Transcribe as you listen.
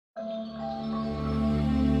Hi,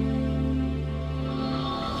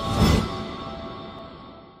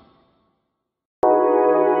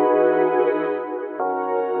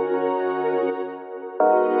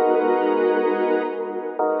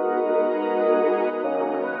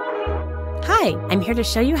 I'm here to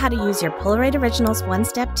show you how to use your Polaroid Originals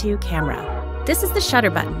OneStep 2 camera. This is the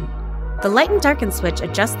shutter button. The light and darken switch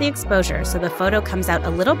adjusts the exposure so the photo comes out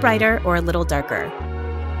a little brighter or a little darker.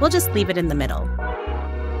 We'll just leave it in the middle.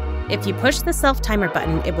 If you push the self-timer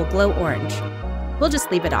button, it will glow orange. We'll just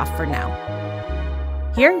leave it off for now.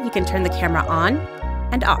 Here, you can turn the camera on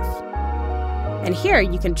and off. And here,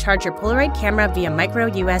 you can charge your Polaroid camera via micro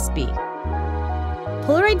USB.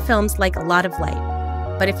 Polaroid films like a lot of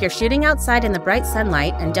light. But if you're shooting outside in the bright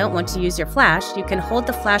sunlight and don't want to use your flash, you can hold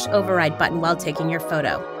the flash override button while taking your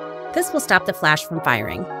photo. This will stop the flash from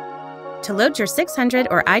firing. To load your 600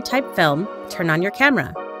 or I-type film, turn on your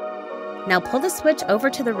camera. Now pull the switch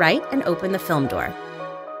over to the right and open the film door.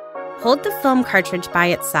 Hold the film cartridge by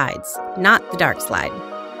its sides, not the dark slide.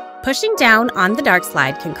 Pushing down on the dark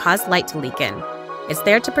slide can cause light to leak in. It's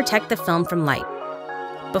there to protect the film from light.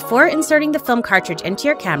 Before inserting the film cartridge into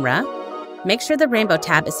your camera, make sure the rainbow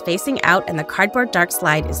tab is facing out and the cardboard dark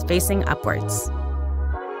slide is facing upwards.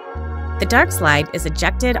 The dark slide is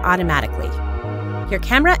ejected automatically. Your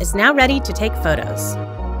camera is now ready to take photos.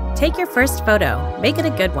 Take your first photo, make it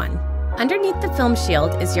a good one. Underneath the film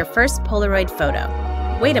shield is your first Polaroid photo.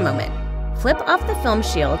 Wait a moment. Flip off the film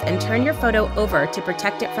shield and turn your photo over to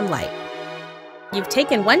protect it from light. You've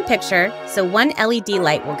taken one picture, so one LED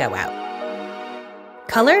light will go out.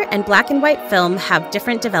 Color and black and white film have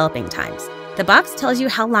different developing times. The box tells you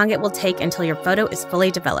how long it will take until your photo is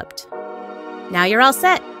fully developed. Now you're all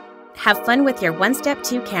set. Have fun with your OneStep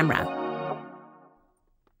 2 camera.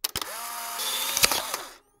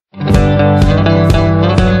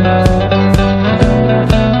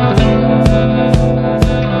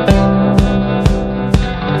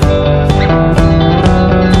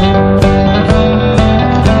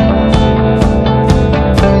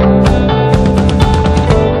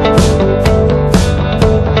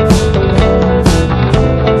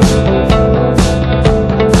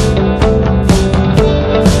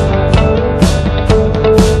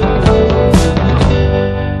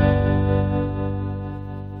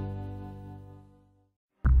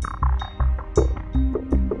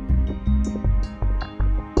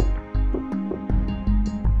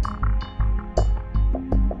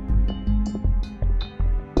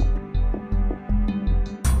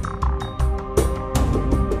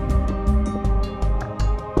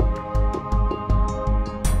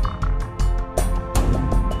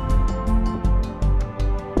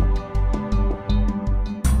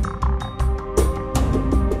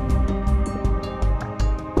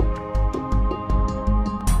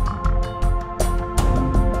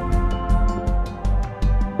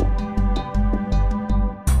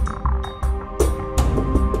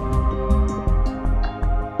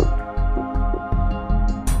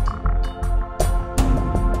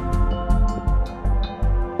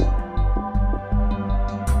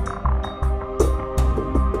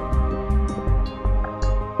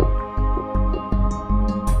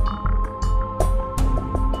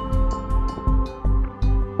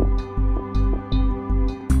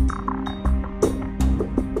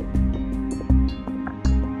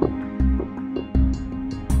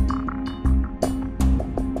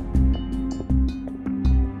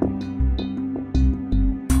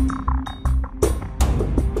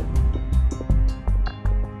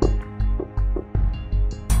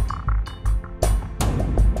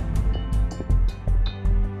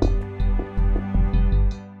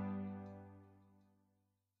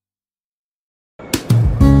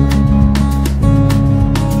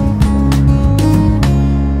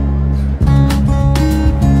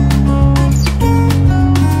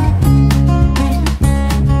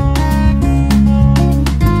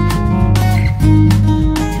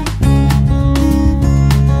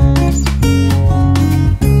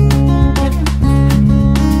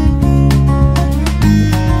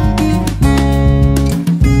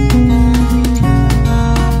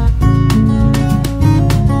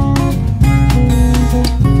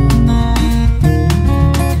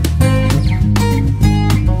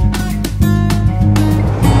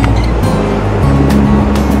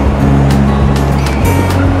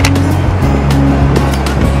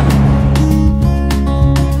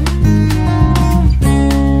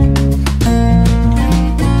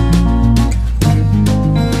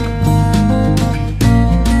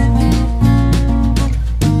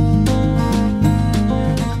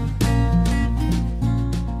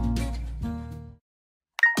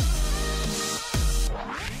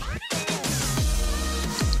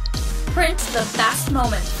 Print the best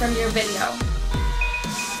moment from your video.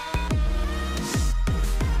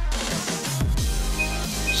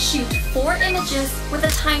 Shoot 4 images with a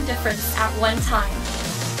time difference at one time.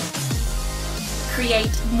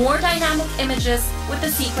 Create more dynamic images with the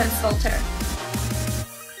sequence filter.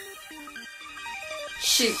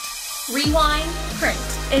 Shoot, rewind, print,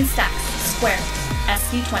 Instax Square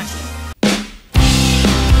SV20.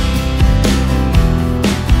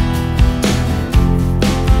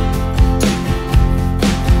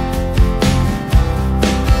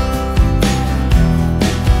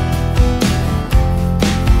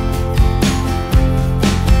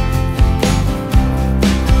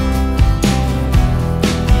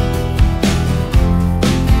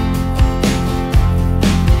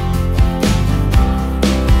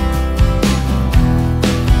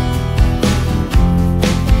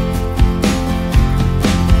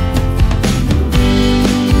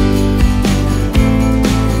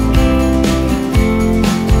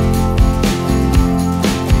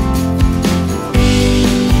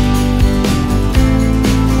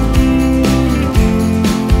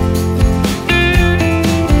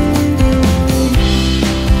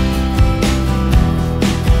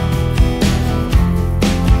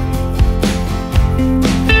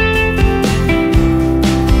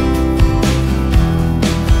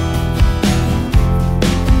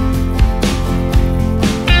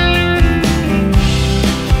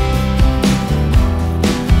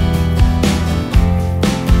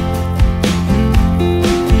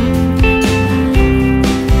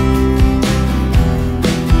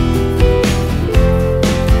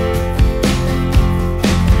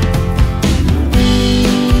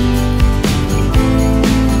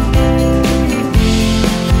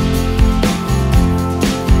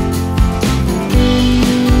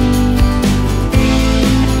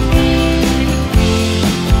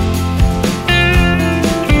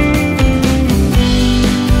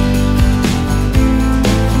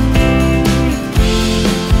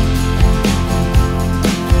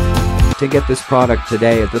 To get this product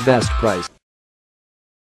today at the best price,